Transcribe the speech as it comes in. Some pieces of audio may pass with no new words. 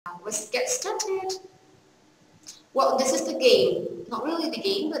let's get started. Well, this is the game. Not really the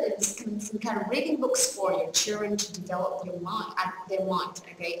game, but it's some kind of reading books for your children to develop their mind,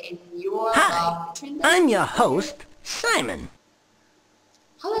 okay? And your Hi, I'm your host, Simon.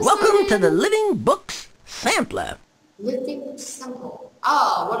 Hello, Welcome Simon. to the Living Books Sampler. Living sample.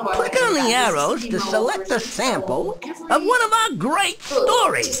 Oh, one more. Click on the arrows to select a sample of one of our great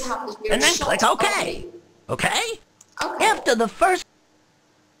stories, and then click OK. Okay? Okay. After the first...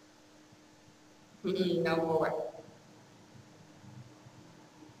 No more.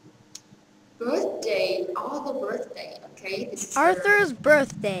 Birthday, all the birthday, okay? This is Arthur's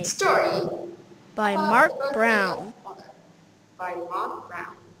Birthday story by about Mark the birthday Brown. of Arthur, by Mark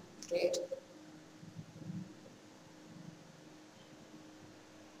Brown. Good.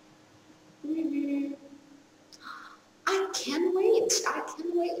 I can't wait. I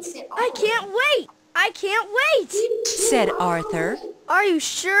can't wait. Said I Arthur. can't wait! I can't wait! Me too. Said Arthur. Are you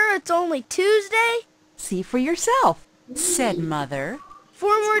sure it's only Tuesday? See for yourself, said Mother. 4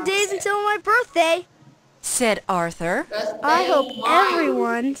 more days until my birthday. Said Arthur. Birthday I hope wine.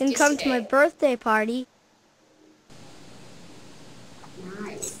 everyone can come to my birthday party.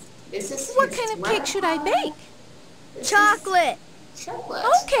 Nice. This is What kind of cake should I bake? This is Chocolate! Chocolate.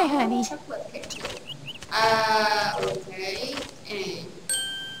 Okay, honey. Chocolate cake. Okay. And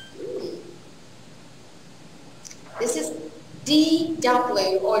this is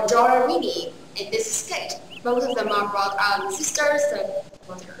DW or Dorarini, and this is Kate. Both of them are sisters and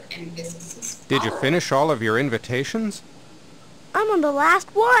brother, and this is his Did you father. finish all of your invitations? I'm on the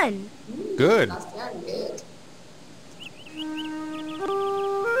last one. Good. That's very good.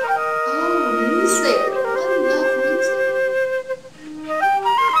 Oh, music. I love music.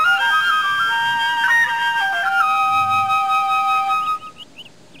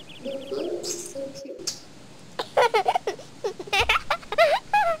 The flute is so cute.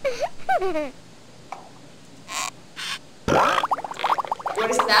 What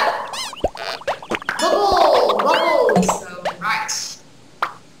is that? Bubbles. So, right.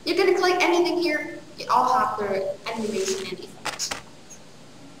 You can click anything here. They all have their animation and effect.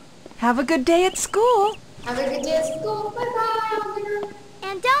 Have a good day at school. Have a good day at school. Bye-bye.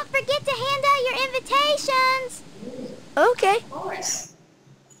 And don't forget to hand out your invitations. Okay. Of course.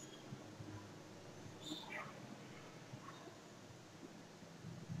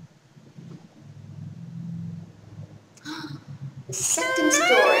 The second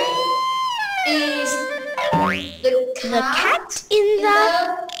story is the cat in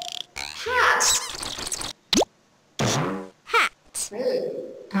the hat. hat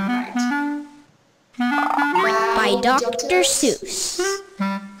Alright. by Dr. Seuss.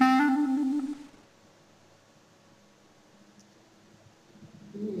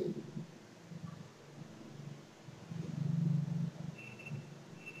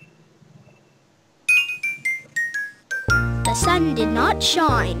 The sun did not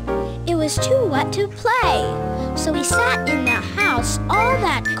shine. It was too wet to play. So we sat in the house all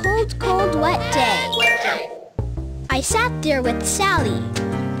that cold, cold, wet day. I sat there with Sally.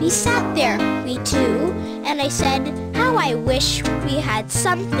 We sat there, we two, and I said, how I wish we had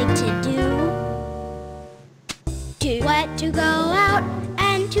something to do. Too wet to go out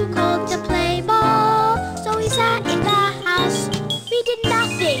and too cold to play ball. So we sat in the house. We did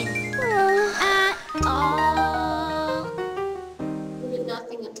nothing at all. We did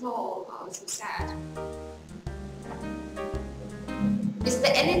nothing at all. Oh, it's so sad. Is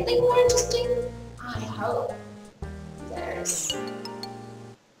there anything more interesting? I hope there's.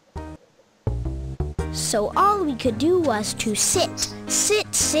 So all we could do was to sit.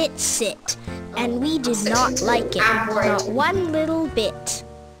 And we did not like it, not one little bit.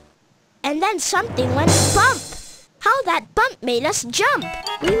 And then something went bump. How that bump made us jump.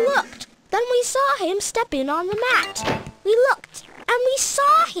 We looked. Then we saw him stepping on the mat. We looked, and we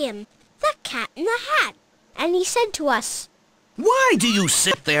saw him, the cat in the hat. And he said to us, Why do you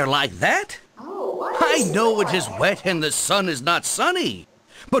sit there like that? Oh, what I is know that? it is wet and the sun is not sunny,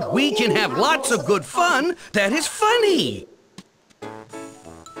 but we can have lots of good fun that is funny.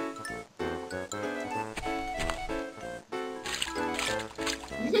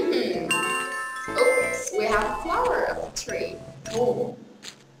 Oops, we have a flower of the tree. Cool.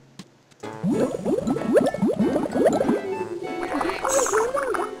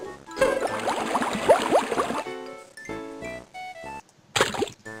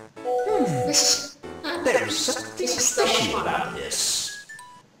 Nice. There's something This is so fishy fun. about this.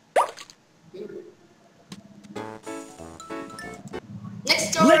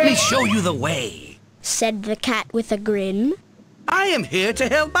 Next story. Let me show you the way. said the cat with a grin. I am here to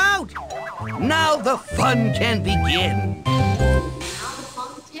help out. Now the fun can begin. Now the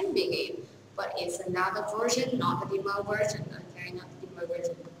fun can can be a game, but it's another version, not the demo version. Okay, not the demo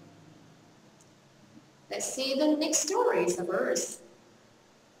version. Let's see the next story. It's a verse.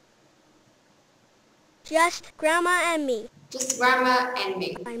 Just Grandma and Me. Just Grandma and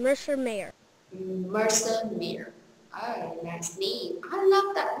Me. By Mercer Mayer. Mercer Mayer. Oh, nice name. I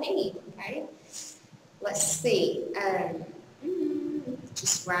love that name. Okay. Let's see.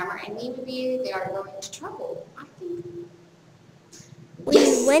 Just Grandma and Me, maybe they are going into trouble. I think.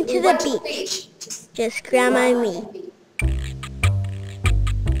 We went to the beach. Just Grandma and Me.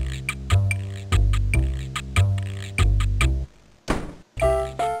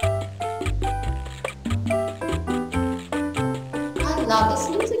 I love this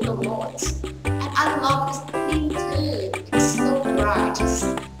music a lot. And I love this theme too. It's so bright. It's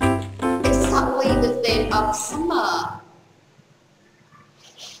suddenly the theme of summer.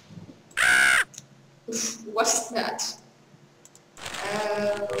 What's that?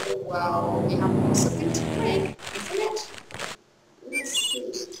 Well, we have something to drink, isn't it? Let's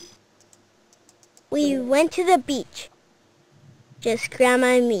see. We went to the beach. Just Grandma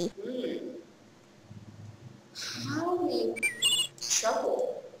and Me. How we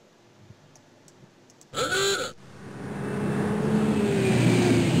trouble?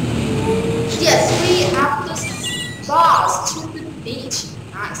 Yes, we have the bus to the beach.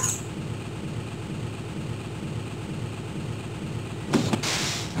 Nice.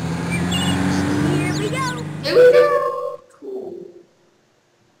 Here we go. Cool.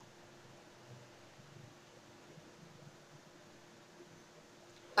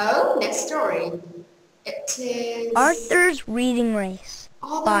 Oh, next story. It is Arthur's Reading Race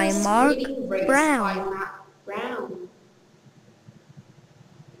by Mark Brown. By Mark Brown.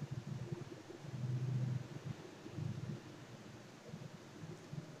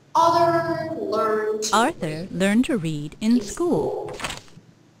 Arthur learned to read in school.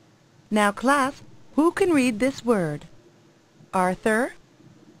 Now, class, who can read this word? Arthur?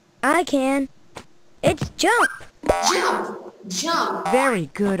 I can. It's jump. Jump. Jump. Very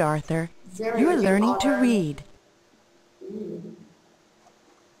good, Arthur. You're learning to read.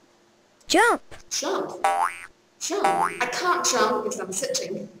 Jump. Jump. Jump. I can't jump because I'm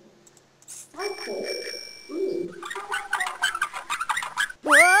sitting. Cycle.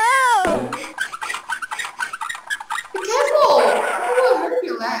 Whoa! Be careful! You will hurt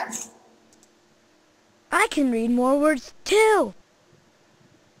your legs. I can read more words too.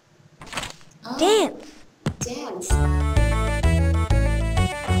 Oh, Dance. Dance.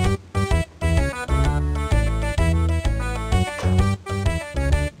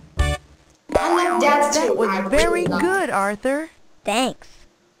 I like dance too. That was very good, Arthur. Thanks.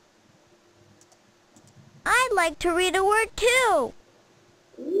 I'd like to read a word too.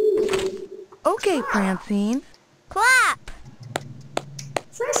 Okay, Francine. Clap.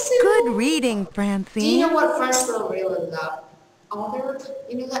 Good reading, Francine. Do you know what Francine really loved? Although,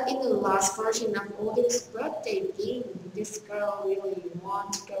 you know that in the last version of Alder's birthday game, this girl really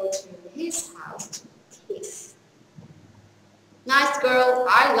wanted to go to his house to kiss. Nice girl,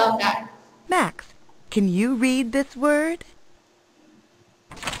 I love that. Max, can you read this word?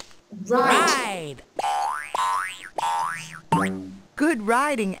 Right. Good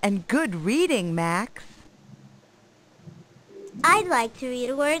riding and good reading, Max. I'd like to read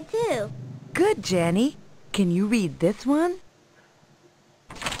a word too. Good, Jenny. Can you read this one?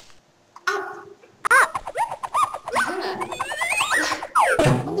 Up. Up.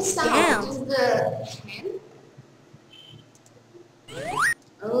 What the sound? Down. Is the hand?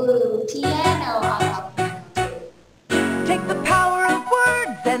 Oh, piano. I love piano too. Take the power of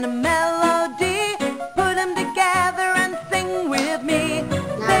words and a melody, put them together and sing with me.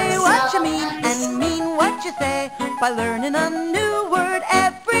 Say what you mean and mean what you say by learning a new word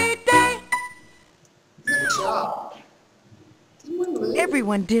every day. Good job.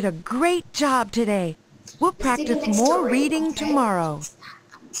 Everyone did a great job today. We'll practice more reading tomorrow.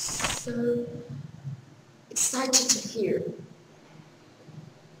 I'm so excited to hear.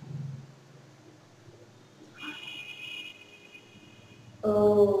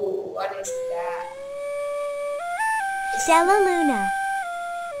 Oh, what is that? Stella Luna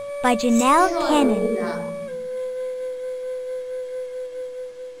by Janelle Cannon.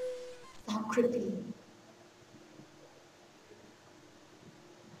 How creepy.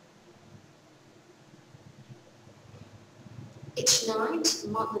 Each night,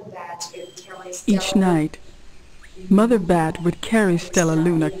 Mother Bat would carry Stella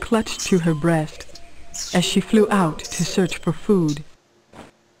Luna clutched to her breast as she flew out to search for food.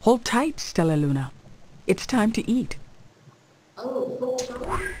 Hold tight, Stella Luna. It's time to eat. Oh, hold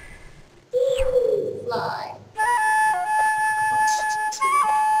tight. Fly.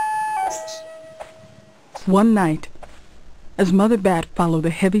 One night, as Mother Bat followed the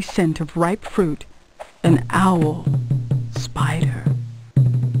heavy scent of ripe fruit, an owl spied her.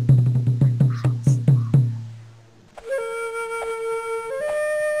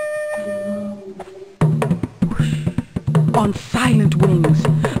 On silent wings,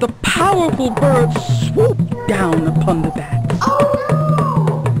 the powerful bird swooped down upon the bat. Oh no!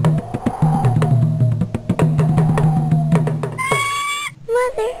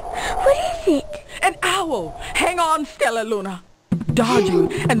 Mother, what is it? An owl! Hang on, Stella Luna!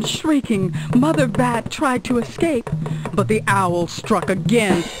 Dodging and shrieking, Mother Bat tried to escape, but the owl struck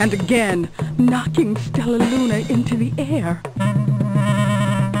again and again, knocking Stella Luna into the air.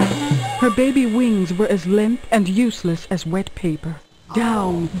 Her baby wings were as limp and useless as wet paper.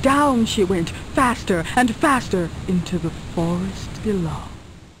 Down, down she went, faster and faster, into the forest below.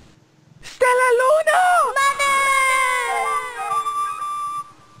 Stella Luna! Mother!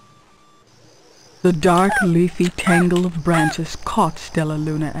 The dark, leafy tangle of branches caught Stella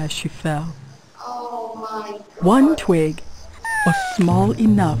Luna as she fell. Oh my God. One twig was small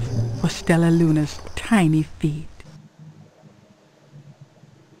enough for Stella Luna's tiny feet.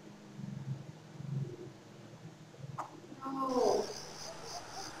 No.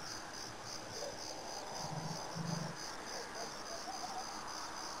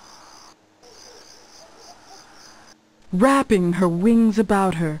 Wrapping her wings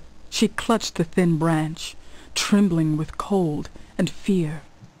about her, she clutched the thin branch, trembling with cold and fear.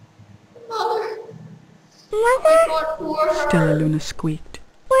 Mother. Mother? Oh my God, poor her. Stella Luna squeaked.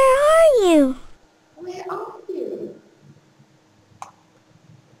 Where are you? Where are you?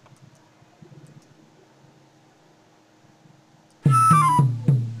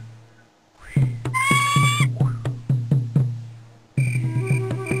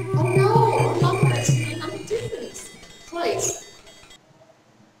 Oh no, Mother is in another different place.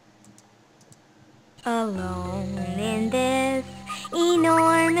 Alone in this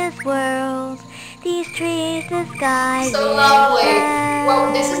enormous world, these trees, the sky, So lovely.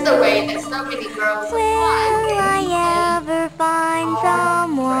 Well, this is the way that so many girls will I ever find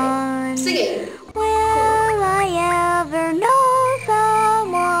someone? Singing. Will I ever know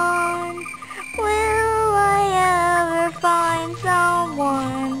someone? Will I ever find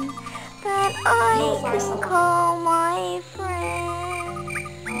someone that I can call my friend?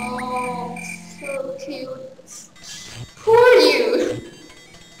 Oh, so cute. Poor you.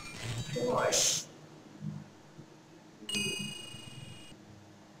 Gosh.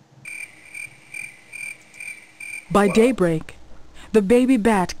 By daybreak, the baby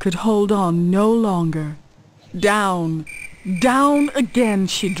bat could hold on no longer. Down, down again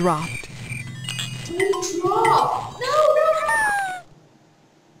she dropped. Don't drop. No, no, no.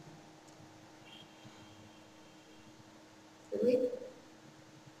 Really?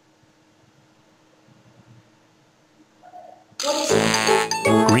 What is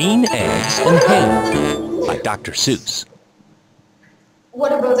it? Green Eggs and Ham by Dr. Seuss.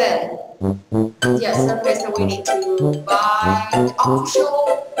 What about that? Yes, sometimes we need to buy the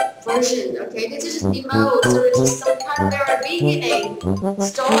official version. Okay, this is just demo, so it's just some kind of their beginning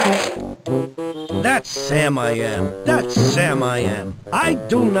story. That's Sam I Am. That's Sam I Am. I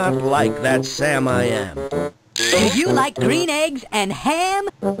do not like that Sam I Am. Do you like green eggs and ham?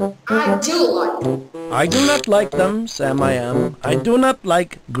 I do like it. I do not like them, Sam I Am. I do not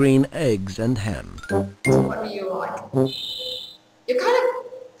like green eggs and ham. So what do you like?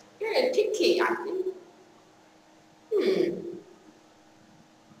 You're picky, I think.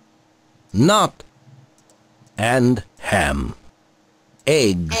 Not and ham.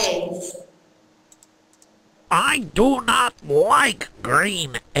 Eggs. Eggs. I do not like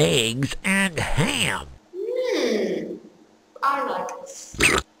green eggs and ham. I like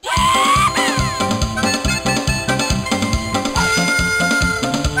it.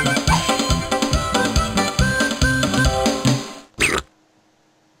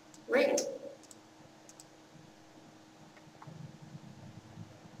 Great.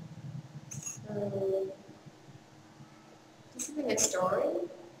 So, this is the next story.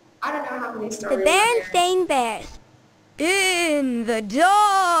 I don't know how many stories. The Berenstain Bears. In the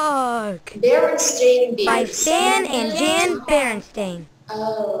dark. Berenstain Bears. By Stan and Jan Berenstain.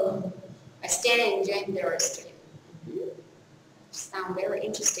 Oh, by Stan and Jan Berenstain. Sound very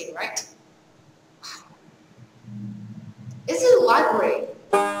interesting, right? This is a library.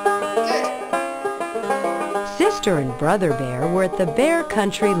 Good. Sister and Brother Bear were at the Bear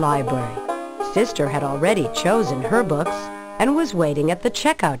Country Library. Sister had already chosen her books and was waiting at the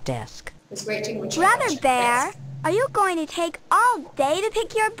checkout desk. It's waiting with Brother Bear, are you going to take all day to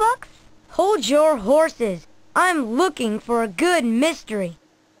pick your books? Hold your horses. I'm looking for a good mystery.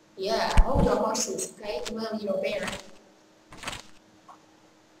 Yeah, hold your horses, okay? Well, you're a bear.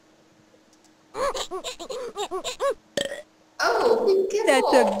 Oh, be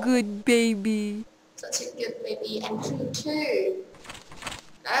careful. That's a good baby. Such a good baby and cute too.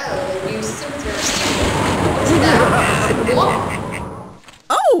 Oh, you so thirsty. What's that? What?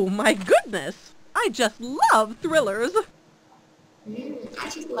 Oh, my goodness! I just love thrillers. I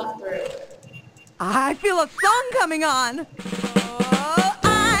just love thrillers. I feel a song coming on. Oh,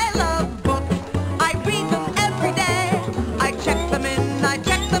 I love books. I read them every day. I check them in, I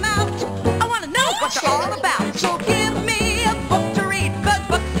check them out. I want to know what they're all about. So give me a book to read, 'cause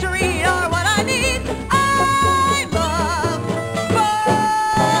books to read are what I need. I love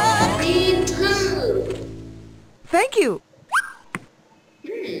books. Me too. Thank you.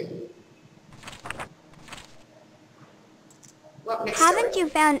 What next Haven't you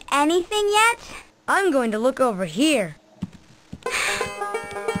found anything yet? I'm going to look over here.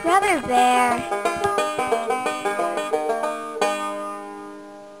 Brother Bear.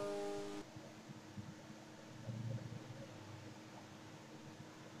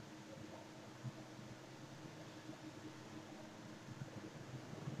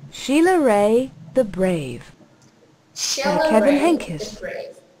 Sheila Ray, the Brave. Sheila Kevin Ray, Henkes. the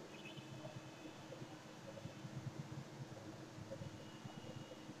Brave.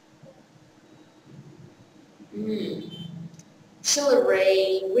 Sheila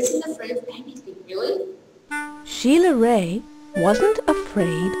Ray wasn't afraid of anything, really? Sheila Ray wasn't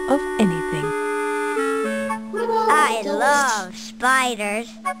afraid of anything. What about I those- love spiders.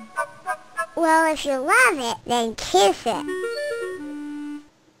 Well, if you love it, then kiss it.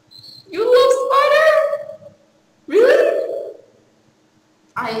 You love spider? Really?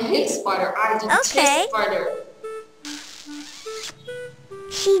 I hate spider. I detest Okay. spider.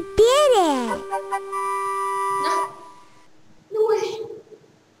 She did it. No. No way.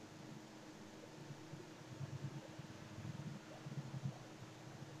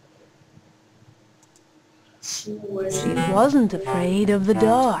 She was. She wasn't afraid of the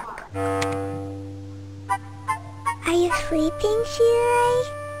dark. Are you sleeping, Sheila?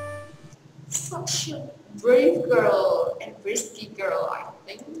 Such a brave girl and risky girl, I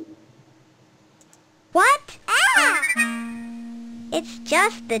think. What? Ah! It's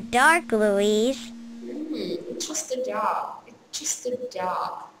just the dark, Louise. It's just a dog. It's just a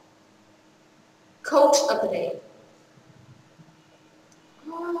dog. Coach of the day.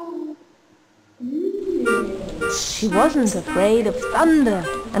 Oh. She wasn't afraid of thunder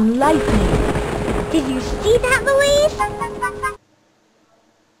and lightning. Did you see that, Louise?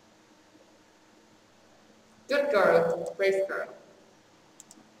 Good girl. Brave girl.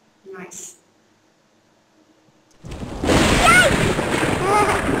 Nice.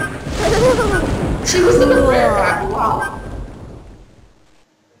 She was in a rare guy. Wow.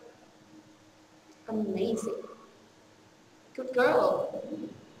 Amazing. Good girl.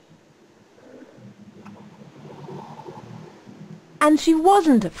 And she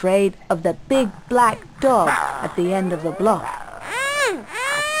wasn't afraid of the big black dog at the end of the block.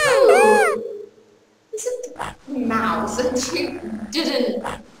 Ooh. Isn't Mouse and she didn't.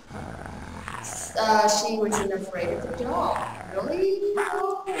 She wasn't afraid of the dog. Really?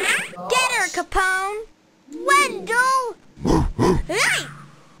 Oh, Get her, Capone! Wendell! Hey!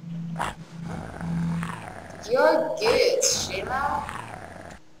 You're good, Sheila.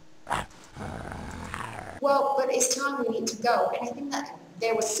 Well, but it's time we need to go, and I think that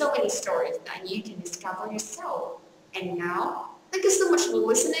there were so many stories that you can discover yourself. And now, thank you so much for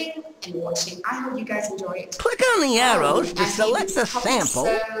listening and watching. I hope you guys enjoy it. Click on the arrows to I think select this a puppy is sample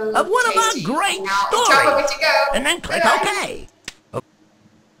so of one of our tasty. great Now it's time for me stories. to go. And then click Bye-bye. OK.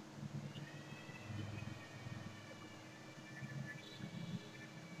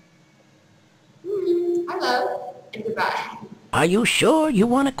 Hello and goodbye. Are you sure you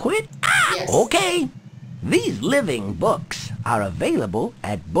want to quit? Yes. Okay. These living books are available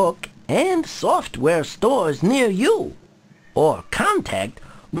at book and software stores near you. Or contact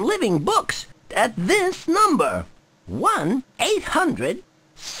Living Books at this number,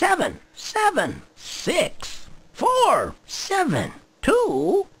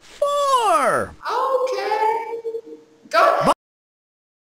 1-800-776-4724. Okay.